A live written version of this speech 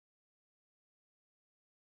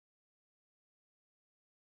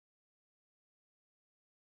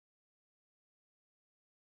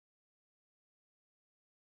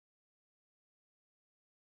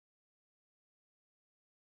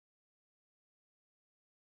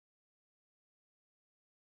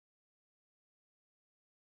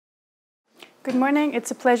Good morning.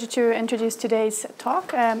 It's a pleasure to introduce today's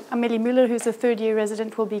talk. Amelie Müller, who's a third-year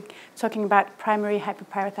resident, will be talking about primary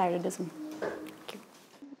hyperparathyroidism. Thank you.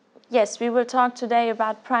 Yes, we will talk today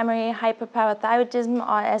about primary hyperparathyroidism,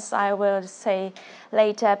 or as I will say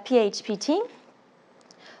later, PHPT.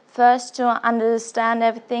 First, to understand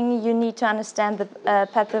everything, you need to understand the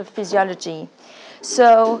pathophysiology.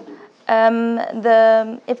 So,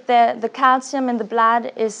 if the calcium in the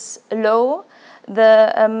blood is low,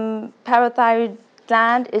 the parathyroid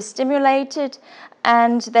gland is stimulated,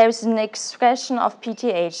 and there is an expression of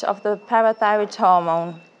PTH, of the parathyroid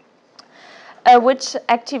hormone, which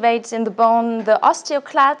activates in the bone the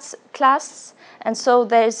osteoclasts, and so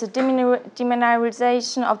there is a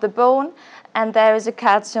demineralization of the bone, and there is a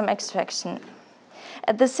calcium extraction.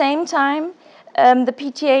 At the same time, the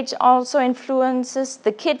PTH also influences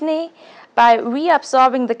the kidney by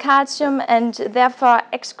reabsorbing the calcium and therefore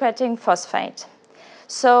excreting phosphate.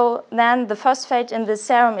 So then the phosphate in the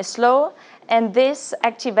serum is low, and this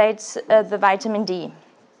activates the vitamin D.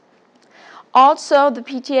 Also, the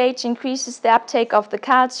PTH increases the uptake of the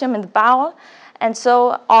calcium in the bowel, and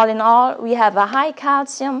so all in all, we have a high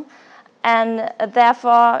calcium, and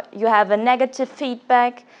therefore you have a negative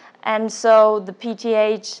feedback, and so the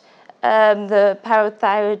PTH, the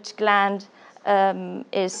parathyroid gland,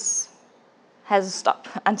 has a stop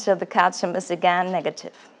until the calcium is again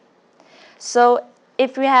negative. So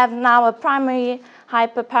if we have now a primary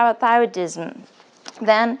hyperparathyroidism,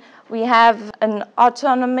 then we have an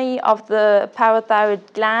autonomy of the parathyroid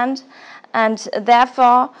gland, and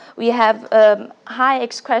therefore we have a high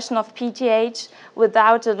excretion of PTH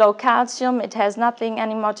without a low calcium. It has nothing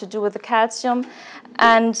anymore to do with the calcium,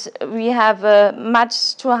 and we have a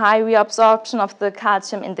much too high reabsorption of the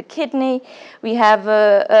calcium in the kidney. We have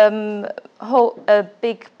a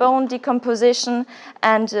big bone decomposition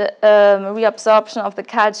and reabsorption of the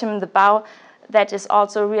calcium in the bowel that is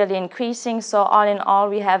also really increasing. So all in all,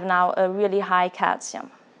 we have now a really high calcium.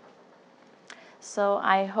 So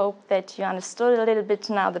I hope that you understood a little bit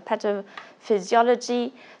now the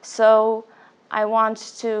pathophysiology. So I want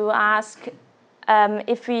to ask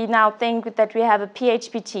if we now think that we have a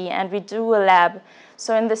PHPT and we do a lab,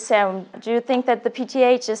 so in the serum, do you think that the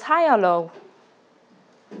PTH is high or low?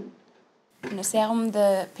 In the serum,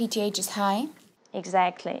 the PTH is high.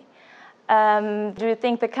 Exactly. Do you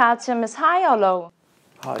think the calcium is high or low?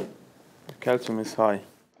 High. The calcium is high.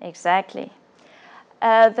 Exactly.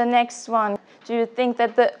 The next one, do you think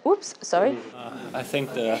that the, I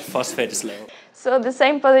think the phosphate is low. So the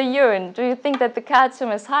same for the urine. Do you think that the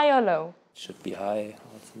calcium is high or low? Should be high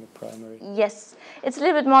also in the primary. Yes. It's a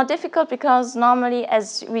little bit more difficult because normally,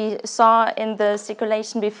 as we saw in the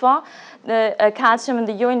circulation before, the calcium in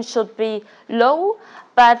the urine should be low,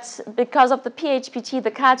 but because of the PHPT, the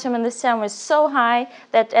calcium in the serum is so high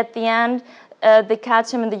that at the end, the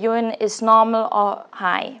calcium in the urine is normal or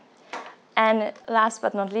high. And last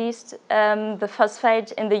but not least, the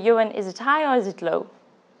phosphate in the urine, is it high or is it low?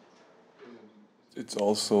 It's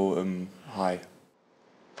also high.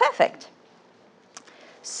 Perfect.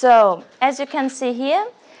 So, as you can see here,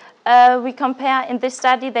 we compare, in this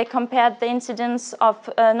study, they compared the incidence of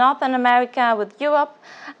Northern America with Europe,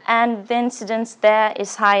 and the incidence there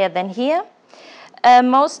is higher than here.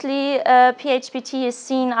 Mostly PHPT is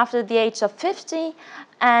seen after the age of 50,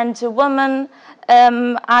 and women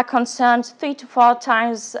are concerned 3 to 4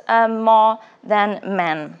 times more than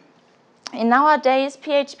men. In nowadays,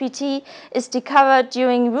 PHPT is discovered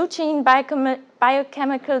during routine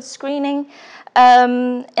biochemical screening,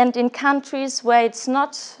 and in countries where it's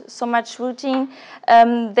not so much routine,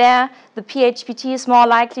 there the PHPT is more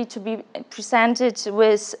likely to be presented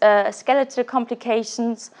with skeletal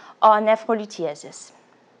complications or nephrolithiasis.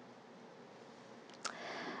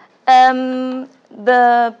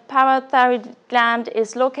 The parathyroid gland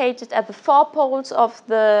is located at the 4 poles of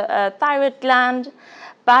the thyroid gland,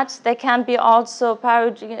 but there can be also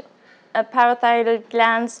parathyroid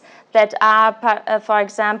glands that are, for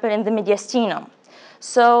example, in the mediastinum.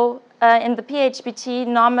 So in the PHPT,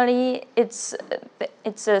 normally it's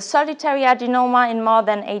a solitary adenoma in more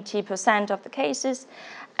than 80% of the cases,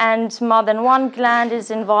 and more than one gland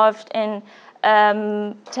is involved in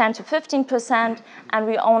 10 to 15%, and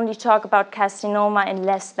we only talk about carcinoma in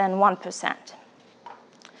less than 1%.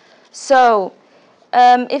 So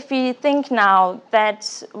if we think now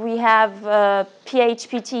that we have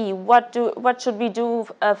PHPT, what should we do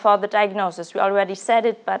for the diagnosis? We already said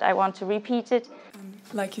it, but I want to repeat it.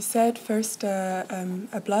 Like you said, first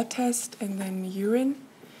a blood test, and then urine,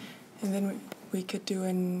 and then we could do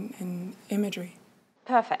an imagery.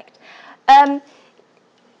 Perfect.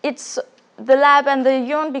 the lab and the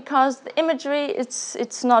urine, because the imagery,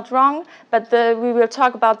 it's not wrong, but we will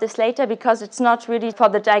talk about this later because it's not really for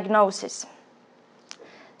the diagnosis.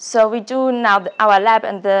 So we do now our lab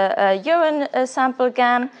and the urine sample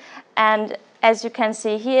again, and as you can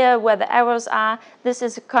see here where the arrows are, this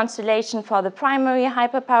is a constellation for the primary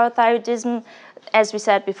hyperparathyroidism, as we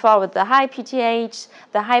said before, with the high PTH,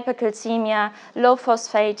 the hypercalcemia, low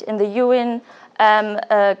phosphate in the urine,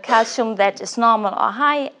 calcium that is normal or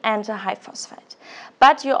high, and a high phosphate.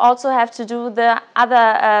 But you also have to do the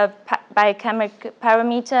other biochemical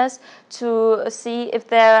parameters to see if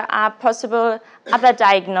there are possible other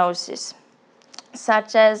diagnoses,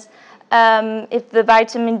 such as if the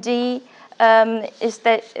vitamin D is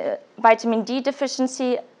that vitamin D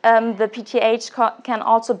deficiency, the PTH can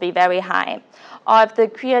also be very high. Or if the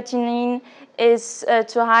creatinine is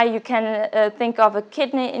too high, you can think of a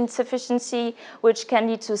kidney insufficiency, which can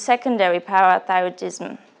lead to secondary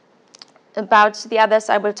parathyroidism. About the others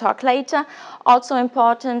I will talk later. Also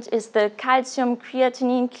important is the calcium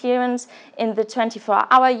creatinine clearance in the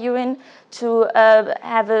 24-hour urine to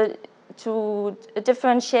to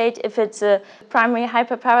differentiate if it's a primary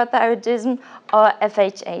hyperparathyroidism or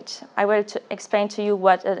FHH. I will explain to you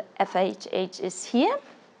what a FHH is here.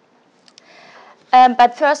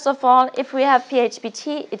 But first of all, if we have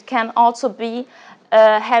PHPT, it can also be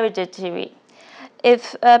hereditary.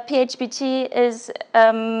 If PHPT is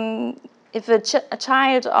if a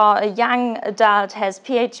child or a young adult has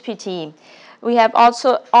PHPT, we have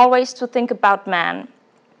also always to think about men,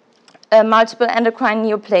 multiple endocrine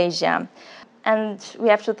neoplasia. And we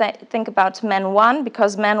have to think about men 1,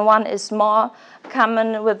 because men 1 is more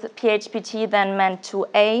common with PHPT than men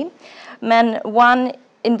 2A. Men 1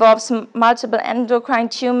 involves multiple endocrine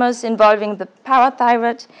tumors involving the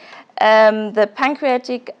parathyroid, the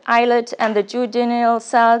pancreatic islet, and the duodenal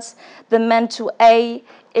cells. The men 2A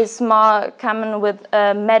is more common with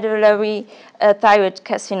medullary thyroid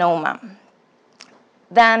carcinoma.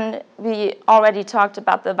 Then we already talked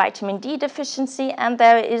about the vitamin D deficiency, and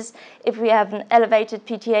there is, if we have an elevated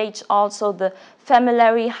PTH, also the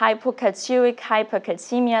familiary hypocalciuric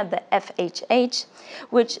hypercalcemia, the FHH,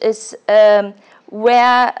 which is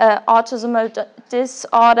rare autosomal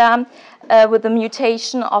disorder with a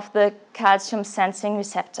mutation of the calcium sensing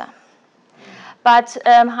receptor. But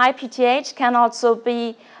high PTH can also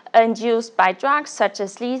be induced by drugs such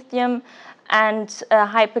as lithium, and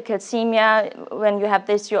hypercalcemia. When you have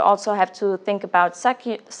this, you also have to think about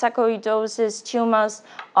sarcoidosis, tumors,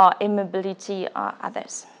 or immobility, or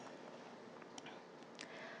others.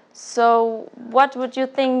 So what would you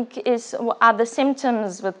think are the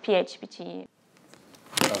symptoms with PHPT?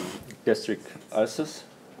 Gastric ulcers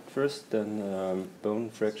first, then bone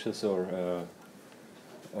fractures or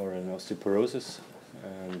an osteoporosis,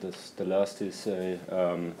 and the last is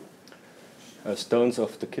stones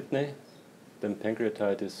of the kidney, then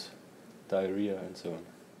pancreatitis, diarrhea, and so on.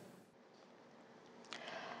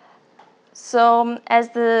 So, as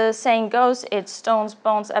the saying goes, it's stones,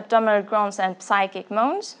 bones, abdominal groans, and psychic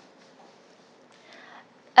moans.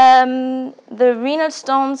 The renal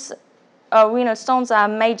stones are a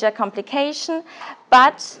major complication,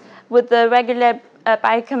 but with the regular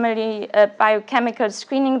biochemical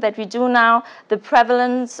screening that we do now, the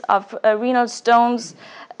prevalence of renal stones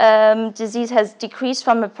disease has decreased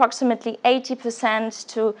from approximately 80%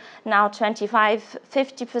 to now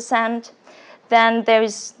 25–50%. Then there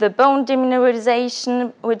is the bone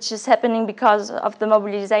demineralization, which is happening because of the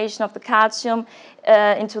mobilization of the calcium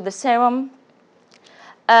into the serum.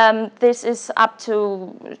 This is up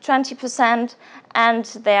to 20%, and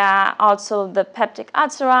there are also the peptic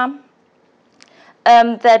ulcera.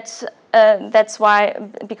 That's why,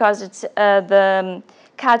 because it's the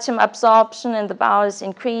calcium absorption in the bowel is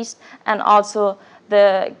increased, and also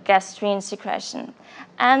the gastrin secretion.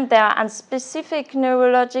 And there are unspecific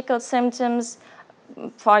neurological symptoms,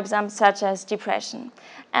 for example, such as depression.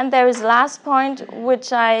 And there is last point,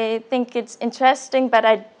 which I think it's interesting, but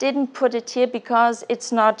I didn't put it here because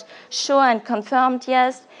it's not sure and confirmed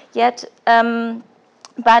yet.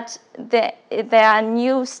 But there are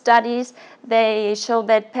new studies. They show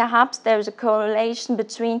that perhaps there is a correlation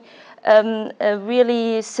between a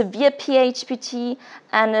really severe PHPT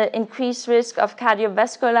and an increased risk of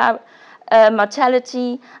cardiovascular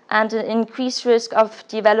mortality and an increased risk of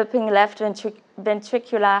developing left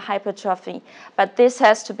ventricular hypertrophy. But this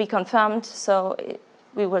has to be confirmed, so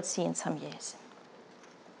we will see in some years.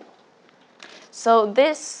 So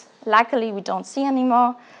this, luckily, we don't see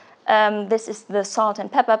anymore. This is the salt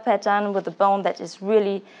and pepper pattern with a bone that is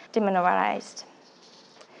really demineralized.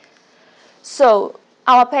 So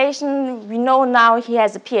Our patient, we know now he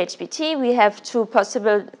has a PHPT. We have two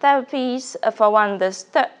possible therapies. For one, the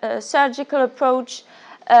surgical approach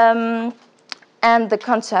and the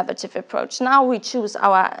conservative approach. Now we choose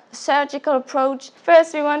our surgical approach.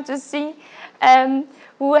 First, we want to see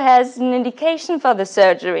who has an indication for the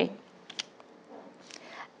surgery.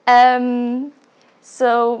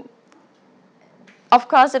 So, of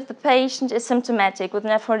course, if the patient is symptomatic with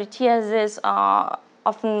nephrolithiasis or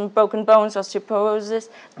often broken bones, osteoporosis,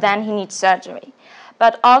 then he needs surgery.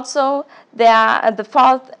 But also, there are the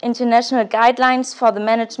 4th international guidelines for the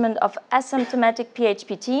management of asymptomatic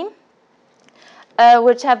PHPT,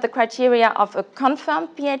 which have the criteria of a confirmed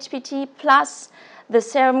PHPT plus the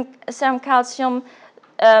serum calcium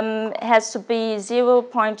has to be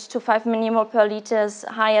 0.25 millimole per liters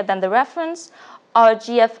higher than the reference, or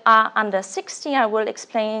GFR under 60. I will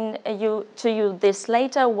explain to you this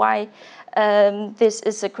later, why this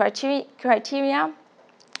is a criteria.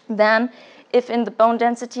 Then, if in the bone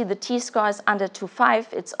density the T-score is under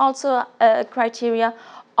 2.5, it's also a criteria,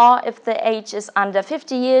 or if the age is under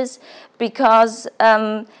 50 years, because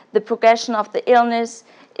the progression of the illness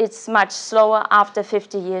is much slower after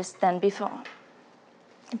 50 years than before.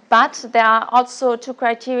 But there are also two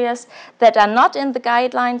criteria that are not in the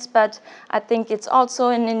guidelines, but I think it's also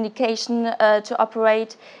an indication to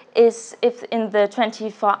operate, is if in the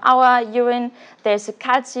 24-hour urine there's a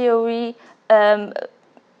calciuria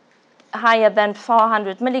higher than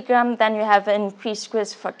 400 milligram, then you have an increased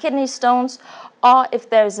risk for kidney stones, or if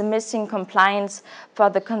there is a missing compliance for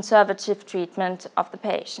the conservative treatment of the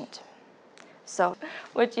patient. So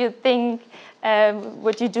what do you think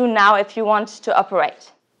would you do now if you want to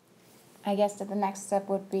operate? I guess that the next step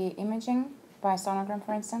would be imaging by sonogram,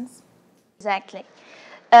 for instance. Exactly.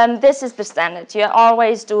 This is the standard. You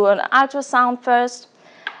always do an ultrasound first,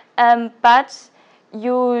 but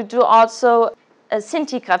you do also a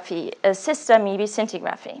scintigraphy, a sister-MIBI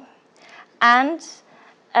scintigraphy. And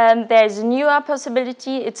there's a newer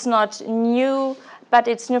possibility. It's not new, but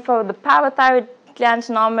it's new for the parathyroid gland.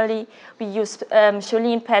 Normally, we use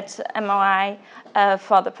Schollin PET MRI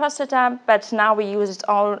for the prostata, but now we use it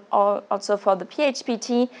also for the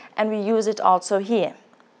PHPT, and we use it also here.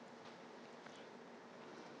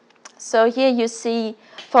 So here you see,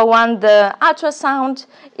 for one, the ultrasound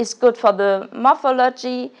is good for the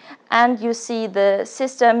morphology, and you see the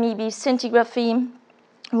sister-MIBI scintigraphy,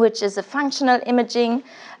 which is a functional imaging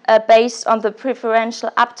based on the preferential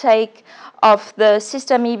uptake of the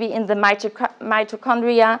sister-MIBI in the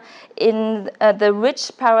mitochondria in the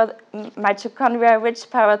rich mitochondria-rich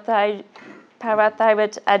parathyroid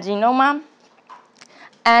adenoma.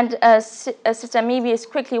 And sister-MIBI is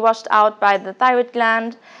quickly washed out by the thyroid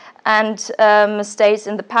gland and stays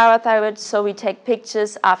in the parathyroid, so we take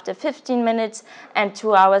pictures after 15 minutes and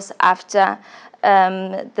 2 hours after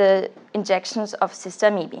the injections of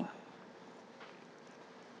sister-MIBI.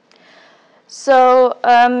 So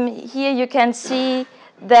here you can see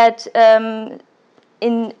that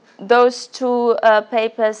in those two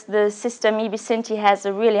papers, the sister-MIBI scinti has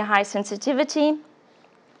a really high sensitivity.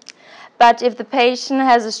 But if the patient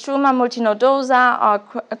has a struma multinodosa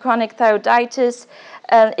or a chronic thyroiditis,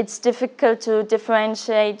 it's difficult to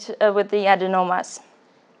differentiate with the adenomas.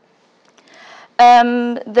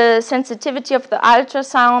 The sensitivity of the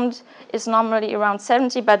ultrasound is normally around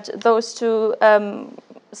 70, but those two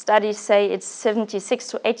studies say it's 76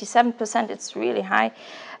 to 87%. It's really high,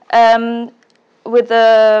 with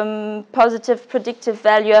a positive predictive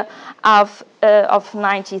value of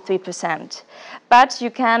 93%. But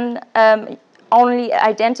you can only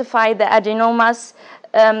identify the adenomas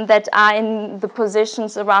that are in the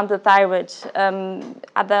positions around the thyroid.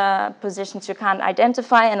 Other positions you can't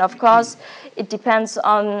identify, and of course it depends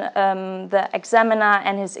on the examiner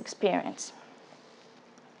and his experience.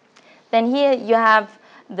 Then here you have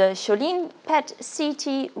the Schollin PET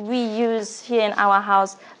CT. We use here in our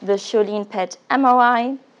house the Schollin PET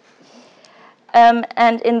MRI.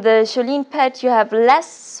 And in the Schollin PET you have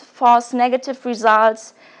less false negative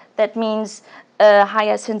results. That means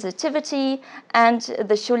higher sensitivity, and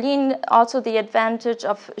the Schollin, also the advantage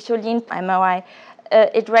of Schollin MRI,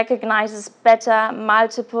 it recognizes better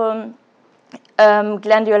multiple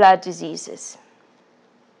glandular diseases.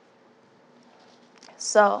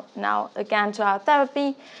 So now again to our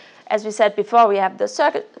therapy. As we said before, we have the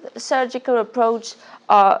surgical approach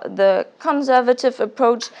or the conservative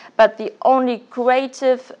approach, but the only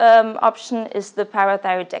curative option is the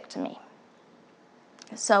parathyroidectomy.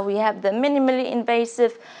 So we have the minimally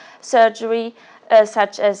invasive surgery,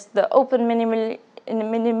 such as the open minimally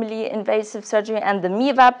minimally invasive surgery, and the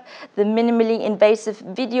MIVAP, the minimally invasive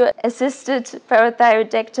video-assisted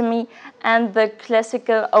parathyroidectomy, and the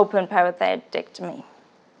classical open parathyroidectomy.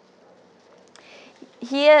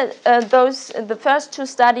 Here, the first two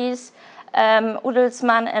studies,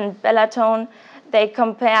 Udelsman and Bellatone, they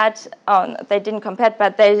compared, they didn't compare,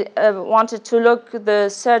 but they wanted to look the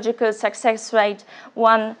surgical success rate,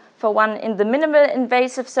 one in the minimal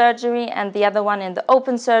invasive surgery and the other one in the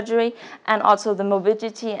open surgery, and also the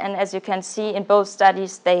morbidity. And as you can see in both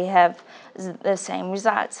studies, they have the same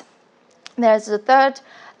results. There's a third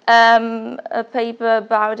paper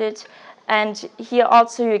about it, and here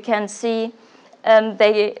also you can see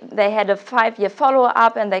they had a 5-year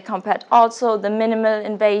follow-up, and they compared also the minimal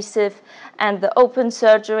invasive and the open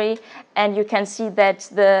surgery, and you can see that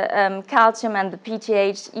the calcium and the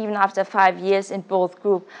PTH, even after 5 years in both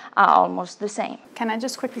groups, are almost the same. Can I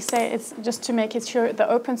just quickly say, it's just to make it sure, the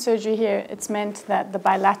open surgery here, it's meant that the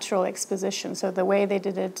bilateral exposition, so the way they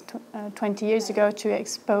did it 20 years ago to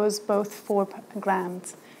expose both 4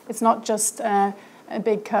 glands. It's not just a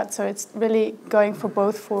big cut, so it's really going for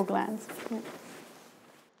both 4 glands. Yeah.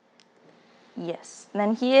 Yes,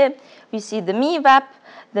 then here we see the MIVAP,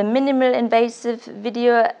 the minimal invasive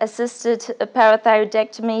video-assisted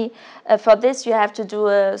parathyroidectomy. For this you have to do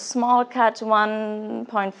a small cut,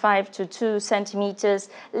 1.5 to 2 centimeters,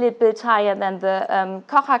 a little bit higher than the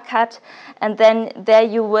Kocher cut, and then there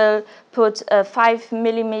you will put a 5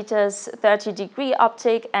 millimeters 30-degree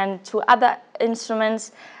optic and 2 other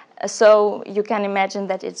instruments, so you can imagine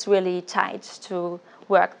that it's really tight to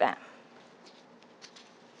work there.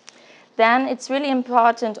 Then it's really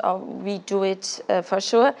important, or we do it for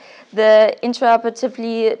sure, the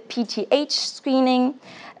intraoperatively PTH screening.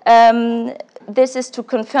 This is to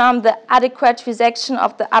confirm the adequate resection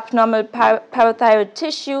of the abnormal parathyroid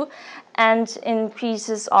tissue and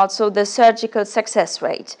increases also the surgical success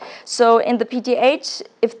rate. So in the PTH,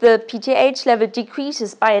 if the PTH level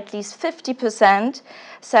decreases by at least 50%,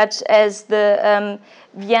 such as the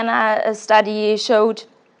Vienna study showed,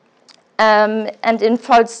 and it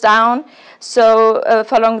falls down, so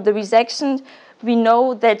following the resection, we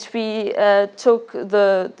know that we took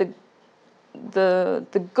the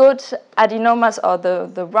good adenomas or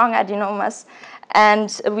the wrong adenomas,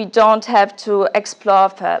 and we don't have to explore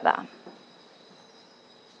further.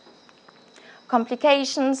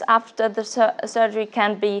 Complications after the surgery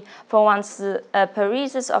can be, for once,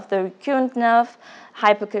 paresis of the recurrent nerve,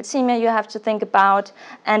 hypocalcemia you have to think about,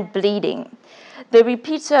 and bleeding. The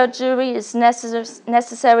repeat surgery is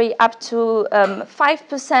necessary up to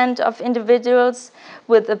 5% of individuals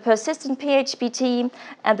with a persistent PHBT,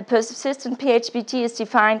 and the persistent PHBT is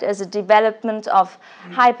defined as a development of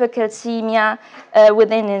hypercalcemia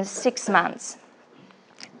within 6 months.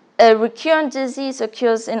 A recurrent disease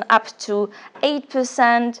occurs in up to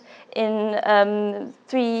 8% in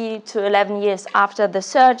 3 to 11 years after the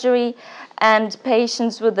surgery, and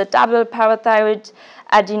patients with a double parathyroid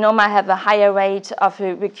adenoma have a higher rate of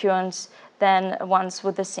recurrence than ones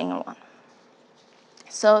with a single one.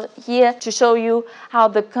 So here to show you how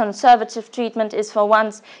the conservative treatment is, for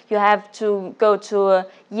once you have to go to a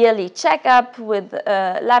yearly checkup with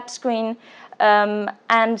a lab screen,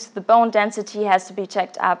 and the bone density has to be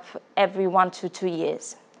checked up every 1 to 2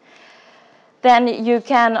 years. Then you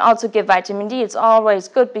can also give vitamin D. It's always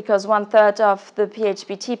good because 1/3 of the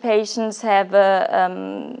PHBT patients have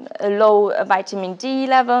a low vitamin D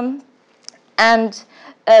level. And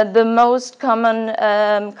the most common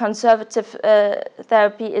conservative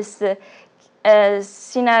therapy is the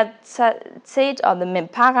sinacate, or the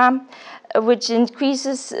Mimpara, which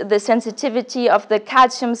increases the sensitivity of the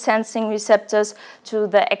calcium sensing receptors to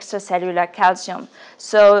the extracellular calcium.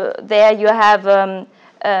 So there you have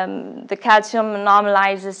the calcium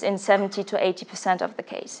normalizes in 70 to 80% of the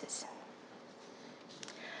cases.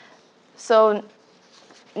 So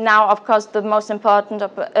now, of course, the most important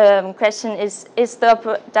question is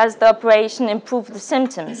does the operation improve the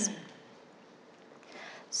symptoms?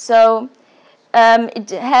 So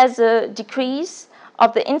it has a decrease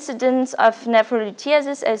of the incidence of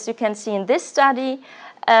nephrolithiasis, as you can see in this study.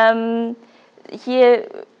 Here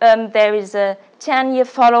there is a 10-year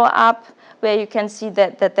follow-up where you can see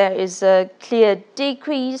that there is a clear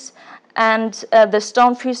decrease, and the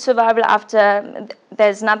stone-free survival after,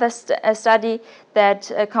 there's another study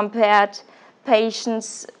that compared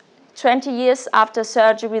patients 20 years after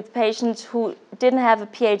surgery with patients who didn't have a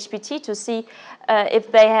PHBT to see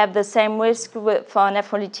if they have the same risk for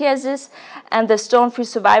nephrolithiasis, and the stone-free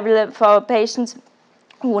survival for patients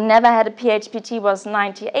who never had a PHBT was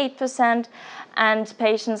 98%, and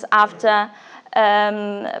patients after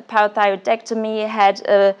parathyroidectomy had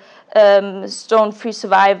a stone-free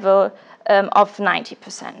survival of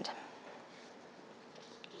 90%.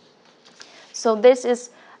 So this is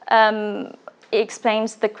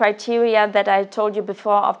explains the criteria that I told you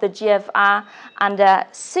before of the GFR under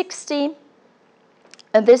 60.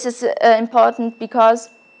 And this is important because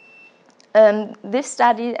this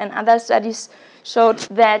study and other studies showed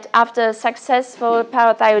that after successful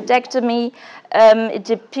parathyroidectomy, it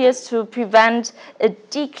appears to prevent a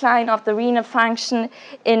decline of the renal function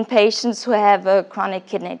in patients who have a chronic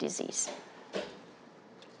kidney disease.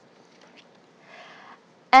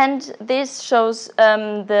 And this shows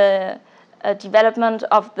the development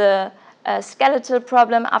of the skeletal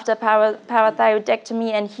problem after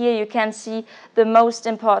parathyroidectomy, and here you can see the most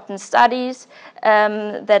important studies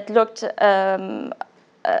that looked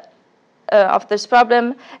of this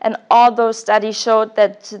problem, and all those studies showed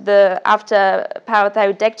that after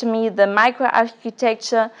parathyroidectomy the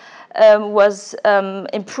microarchitecture was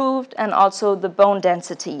improved, and also the bone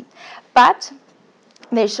density. But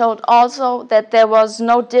they showed also that there was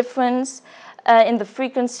no difference in the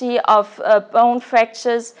frequency of bone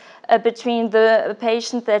fractures between the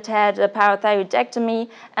patient that had a parathyroidectomy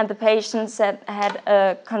and the patients that had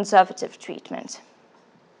a conservative treatment.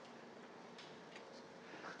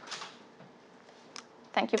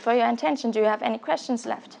 Thank you for your attention. Do you have any questions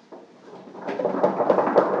left?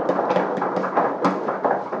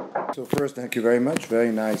 So first, thank you very much.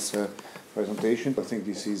 Very nice presentation. I think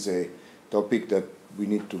this is a topic that we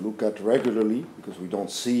need to look at regularly because we don't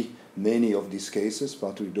see many of these cases,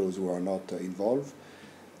 particularly those who are not involved.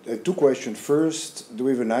 Two questions. First, do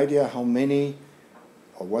we have an idea how many,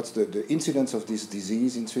 or what's the incidence of this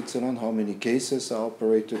disease in Switzerland? How many cases are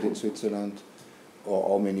operated in Switzerland, or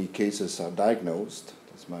how many cases are diagnosed?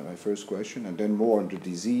 That's my first question. And then more on the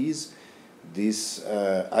disease, these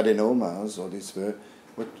adenomas, or this,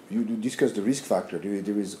 what you discussed the risk factor.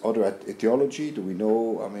 There is other etiology? Do we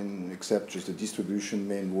know, I mean, except just the distribution,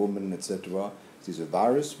 men, women, etc.? Is there a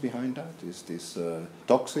virus behind that? Is this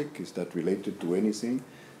toxic? Is that related to anything?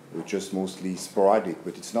 Or just mostly sporadic?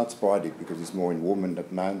 But it's not sporadic because it's more in women than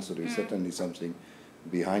men, so there's certainly something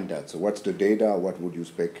behind that. So what's the data? What would you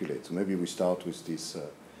speculate? So maybe we start with these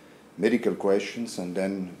medical questions and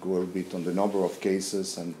then go a bit on the number of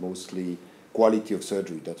cases and mostly quality of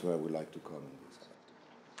surgery. That's where I would like to comment.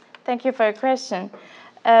 Thank you for your question.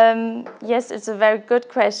 Yes, it's a very good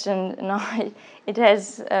question. No, it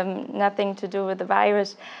has nothing to do with the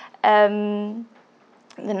virus.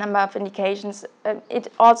 The number of indications.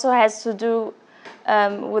 It also has to do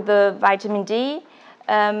with the vitamin D.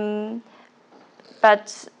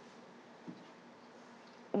 But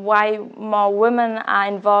why more women are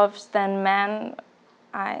involved than men,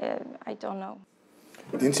 I don't know.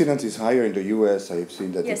 The incidence is higher in the US. I have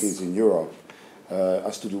seen that Yes. it is in Europe.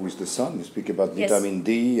 Has to do with the sun. You speak about Yes. vitamin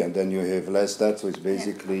D, and then you have less that, so it's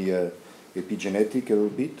basically epigenetic a little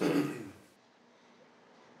bit.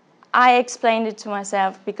 I explained it to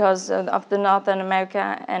myself because of the Northern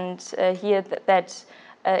America, and here that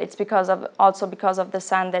it's also because of the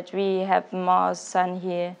sun that we have more sun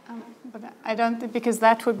here. But I don't think, because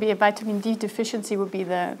that would be a vitamin D deficiency would be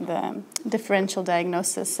the differential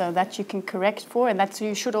diagnosis, so that you can correct for, and that's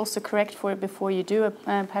you should also correct for it before you do a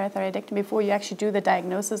parathyroidectomy, before you actually do the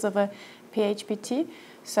diagnosis of a PHPT.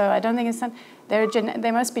 So I don't think it's not,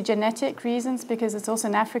 there must be genetic reasons, because it's also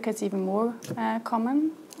in Africa it's even more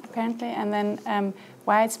common apparently, and then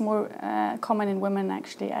why it's more common in women,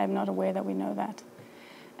 actually I'm not aware that we know that.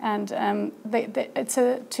 And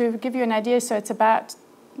to give you an idea, so it's about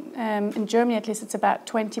in Germany, at least, it's about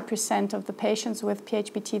 20% of the patients with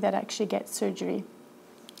PHPT that actually get surgery.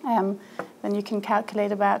 Then you can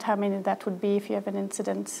calculate about how many that would be if you have an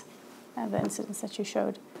incidence, the incidence that you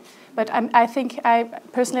showed. But I think I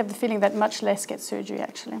personally have the feeling that much less get surgery,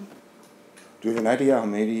 actually. Do you have an idea how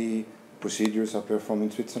many procedures are performed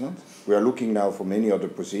in Switzerland? We are looking now for many other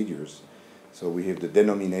procedures. So we have the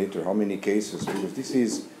denominator, how many cases, because this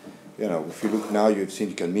is, you know, if you look now, you've seen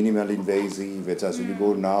you can minimal invasive, etc. So you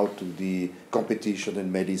go now to the competition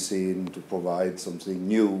in medicine to provide something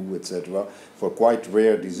new, etc. for quite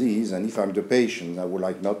rare disease. And if I'm the patient, I would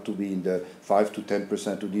like not to be in the 5 to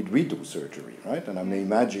 10% who need redo surgery, right? And I may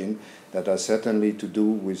imagine that has certainly to do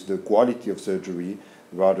with the quality of surgery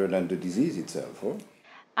rather than the disease itself. Huh?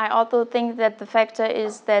 I also think that the factor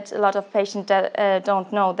is that a lot of patients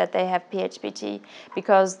don't know that they have PHPT,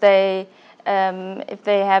 because they, if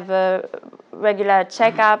they have a regular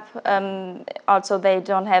checkup, also they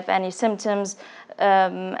don't have any symptoms,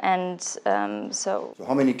 So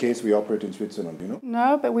how many cases we operate in Switzerland, you know?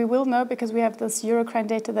 No, but we will know because we have this Eurocrine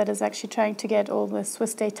data that is actually trying to get all the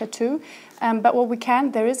Swiss data too. But what we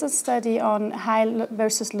can, there is a study on high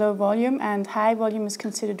versus low volume, and high volume is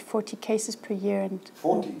considered 40 cases per year. And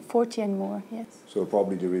 40? 40 and more, yes. So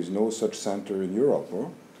probably there is no such center in Europe,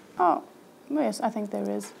 or? Oh, yes, I think there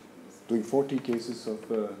is. Doing 40 cases of...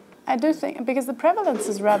 I do think, because the prevalence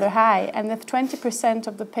is rather high, and if 20%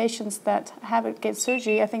 of the patients that have it get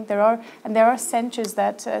surgery, I think there are centers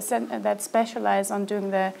that that specialize on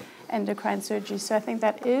doing the endocrine surgery. So I think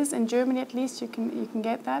that is, in Germany at least, you can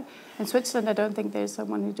get that. In Switzerland, I don't think there's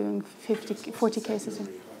someone who's doing 40 cases.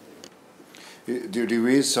 There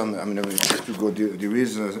is some, I mean, there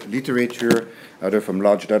is literature, either from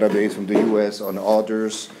large database from the US on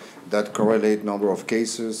others that correlate number of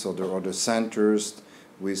cases, or there are the centers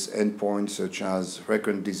with endpoints such as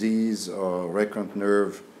recurrent disease or recurrent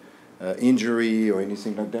nerve injury or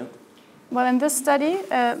anything like that? Well, in this study,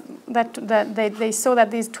 they saw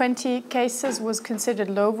that these 20 cases was considered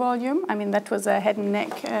low volume. I mean, that was a head and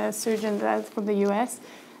neck surgeon from the US,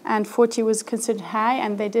 and 40 was considered high,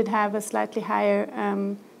 and they did have a slightly higher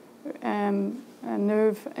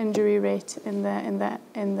nerve injury rate in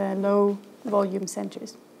the low volume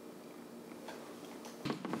centers.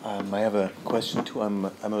 I have a question too. I'm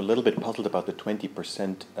a little bit puzzled about the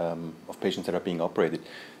 20% of patients that are being operated.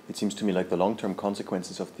 It seems to me like the long-term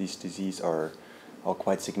consequences of this disease are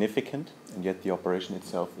quite significant, and yet the operation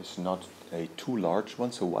itself is not a too large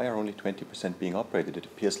one. So why are only 20% being operated? It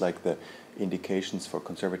appears like the indications for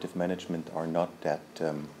conservative management are not that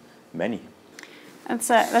many. That's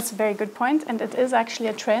a very good point, and it is actually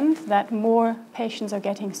a trend that more patients are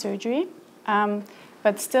getting surgery.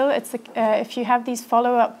 But still, if you have these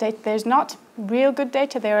follow-up data, there's not real good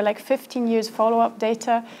data. There are like 15 years follow-up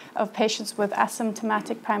data of patients with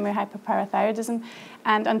asymptomatic primary hyperparathyroidism.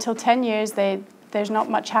 And until 10 years, there's not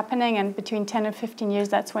much happening. And between 10 and 15 years,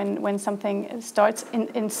 that's when something starts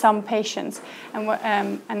in some patients,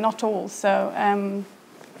 and not all. So, and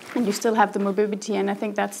you still have the morbidity. And I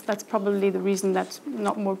think that's probably the reason that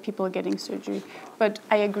not more people are getting surgery. But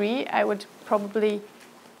I agree, I would probably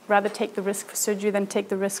rather take the risk for surgery than take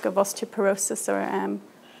the risk of osteoporosis or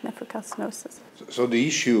nephrocalcinosis. So the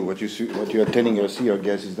issue, what you are telling us here, I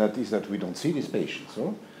guess, is that we don't see these patients.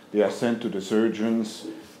 So they are sent to the surgeons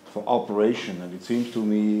for operation, and it seems to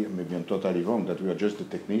me, maybe I'm totally wrong, that we are just a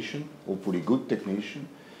technician, hopefully good technician,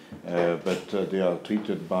 but they are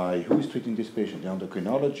treated by, who is treating this patient? The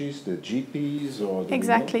endocrinologists, the GPs, or the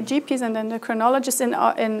exactly, GPs and endocrinologists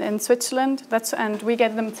in Switzerland. And we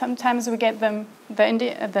get them. Sometimes we get them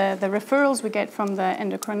the referrals we get from the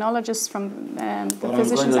endocrinologists, from the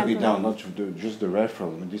physicians. I'm going to be down, not just the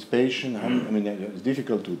referral. I mean, this patient, I mean, it's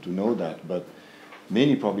difficult to know that, but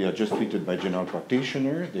many probably are just treated by general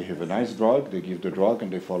practitioner. They have a nice drug, they give the drug,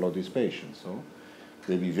 and they follow this patient. So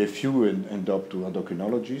maybe very few end up to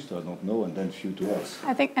endocrinologists, I don't know, and then few to us.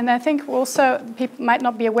 I think also people might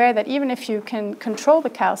not be aware that even if you can control the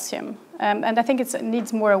calcium, and I think it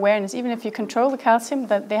needs more awareness, even if you control the calcium,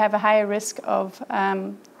 that they have a higher risk of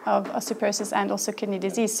osteoporosis and also kidney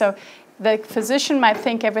disease. So the physician might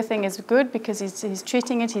think everything is good because he's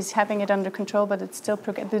treating it, he's having it under control, but it's still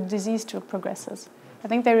the disease still progresses. I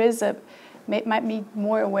think there is might be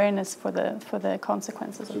more awareness for the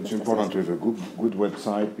consequences of this. So it's important to have a good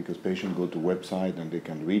website, because patients go to website and they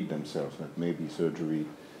can read themselves that maybe surgery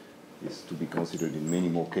is to be considered in many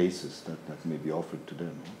more cases that may be offered to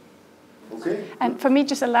them. Okay. And for me,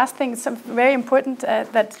 just a last thing, it's very important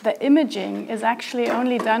that the imaging is actually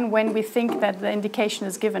only done when we think that the indication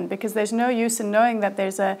is given, because there's no use in knowing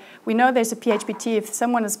that we know there's a PHPT. If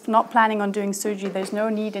someone is not planning on doing surgery, there's no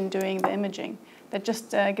need in doing the imaging. That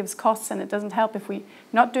just gives costs, and it doesn't help. If we're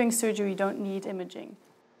not doing surgery, we don't need imaging.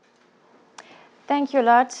 Thank you a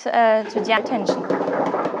lot to the attention.